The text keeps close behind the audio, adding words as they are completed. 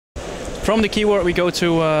From the keyword we go to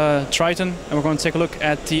Tritton, and we're going to take a look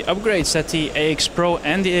at the upgrades that the AX Pro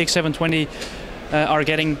and the AX720 are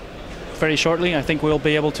getting very shortly. I think we'll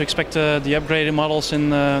be able to expect the upgraded models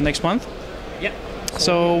in next month. Yeah.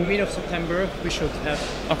 So mid of September we should have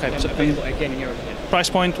them available again here. Price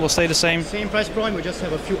point will stay the same? Same price point, we just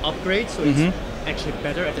have a few upgrades, so it's actually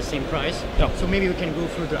better at the same price. Yeah. So maybe we can go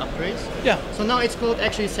through the upgrades. Yeah. So now it's called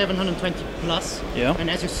actually 720 Plus. Yeah. And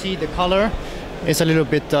as you see, the color is a little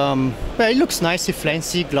bit, well, it looks nicey,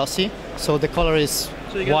 fancy, glossy. So the color is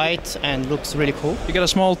white and looks really cool. You got a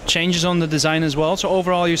small changes on the design as well. So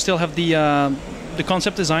overall, you still have the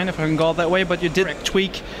concept design, if I can call it that way, but you did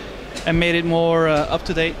tweak and made it more up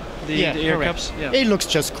to date. The ear cups. Yeah. It looks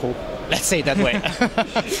just cool. Let's say it that way.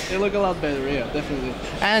 They look a lot better, yeah, definitely.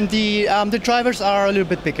 And the drivers are a little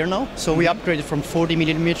bit bigger now. So we upgraded from 40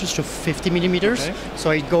 millimeters to 50 millimeters. Okay. So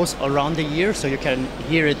it goes around the ear, so you can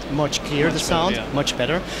hear it much clearer, the sound, much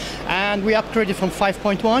better. And we upgraded from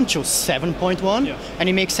 5.1 to 7.1. Yeah. And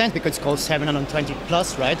it makes sense because it's called 720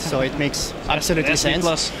 Plus, right? So it makes absolutely sense.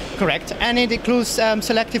 Plus. Correct. And it includes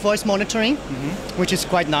selective voice monitoring, which is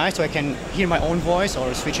quite nice. So I can hear my own voice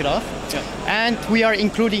or switch it off. Yeah. And we are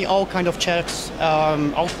including all kind of checks,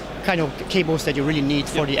 all kind of cables that you really need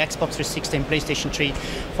for the Xbox 360 and PlayStation 3.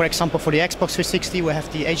 For example, for the Xbox 360, we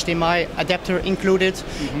have the HDMI adapter included.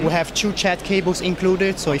 We have 2 chat cables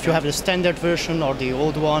included. So if you have the standard version or the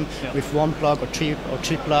old one with 1 plug or three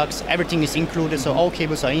plugs, everything is included. So all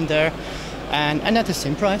cables are in there, and at the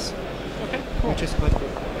same price. Okay, cool. Which is quite good.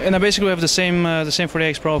 And I basically have the same for the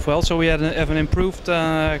AX Pro as well. So we have an improved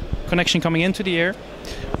connection coming into the ear.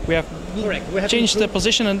 We have changed the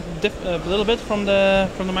position a little bit from the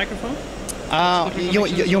microphone.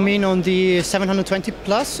 You mean on the 720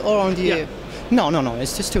 Plus or on the? Yeah. No.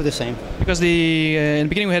 It's still the same. Because in the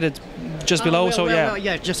beginning we had it just below,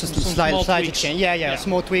 just a slight change. Yeah,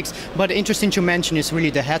 small tweaks. But interesting to mention is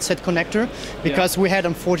really the headset connector, because we had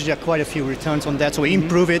unfortunately quite a few returns on that, so we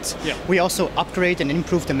improve it. Yeah. We also upgrade and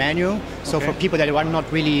improve the manual. So for people that are not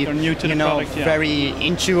really new to the product, very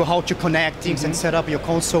into how to connect things and set up your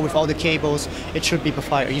console with all the cables, it should be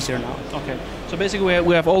far easier now. Okay. So basically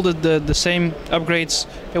we have all the same upgrades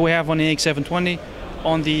that we have on the AX720.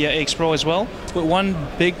 On the AX Pro as well. With one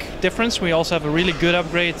big difference, we also have a really good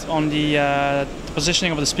upgrade on the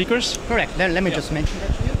positioning of the speakers. Correct. Then let me just mention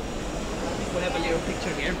that to you. We have a little picture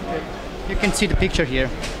here. You can see the picture here.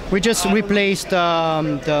 We just replaced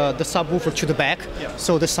the subwoofer to the back,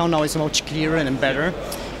 so the sound now is much clearer and better.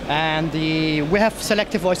 And we have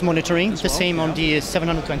selective voice monitoring, the same on the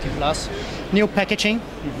 720 Plus. New packaging,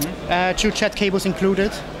 2 chat cables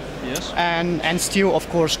included. Yes. And still, of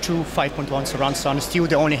course, true 5.1 surround sound. Still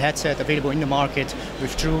the only headset available in the market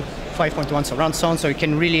with true 5.1 surround sound, so you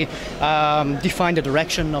can really define the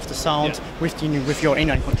direction of the sound with your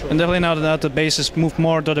inline control. And definitely now that the bass is moved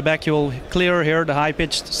more to the back, you will clearer hear the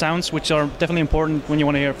high-pitched sounds, which are definitely important when you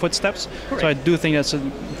want to hear footsteps. Correct. So I do think that's a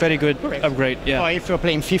very good upgrade. Yeah. Or if you're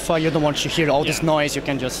playing FIFA, you don't want to hear all this noise. You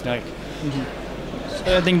can just like.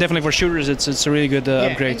 I think definitely for shooters, it's a really good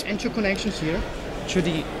upgrade. And 2 connections here.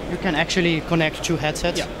 You can actually connect 2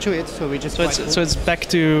 headsets to it, so we just. So it's back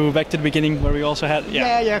to the beginning where we also had.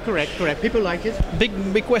 Yeah, correct. People like it.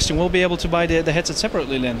 Big question. We'll be able to buy the headset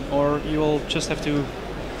separately then, or you will just have to.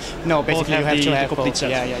 No, basically you have to have the complete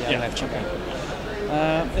set. Yeah. You have to.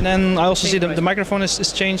 And then I also see the microphone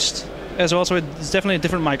is changed as well, so it's definitely a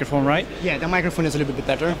different microphone, right? Yeah, the microphone is a little bit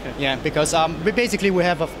better. Okay. Yeah, because we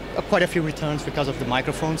have quite a few returns because of the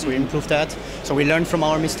microphone, so we improved that. So we learned from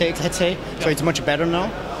our mistakes, let's say. So it's much better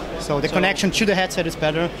now. So the connection to the headset is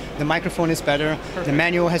better, the microphone is better, the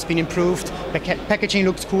manual has been improved, the packaging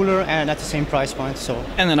looks cooler, and at the same price point. So.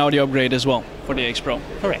 And an audio upgrade as well for the AX Pro.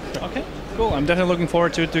 Correct. Okay, cool. I'm definitely looking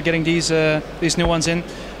forward to getting these new ones in.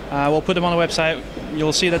 We'll put them on the website.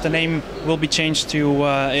 You'll see that the name will be changed to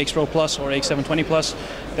AX Pro Plus or AX720 Plus.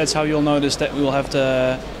 That's how you'll notice that we will have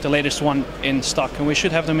the latest one in stock. And we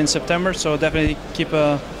should have them in September, so definitely keep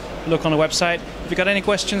a look on the website. If you got any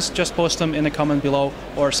questions, just post them in the comment below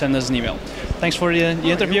or send us an email. Thanks for the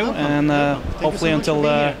interview, and hopefully until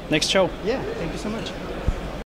next show. Yeah, thank you so much.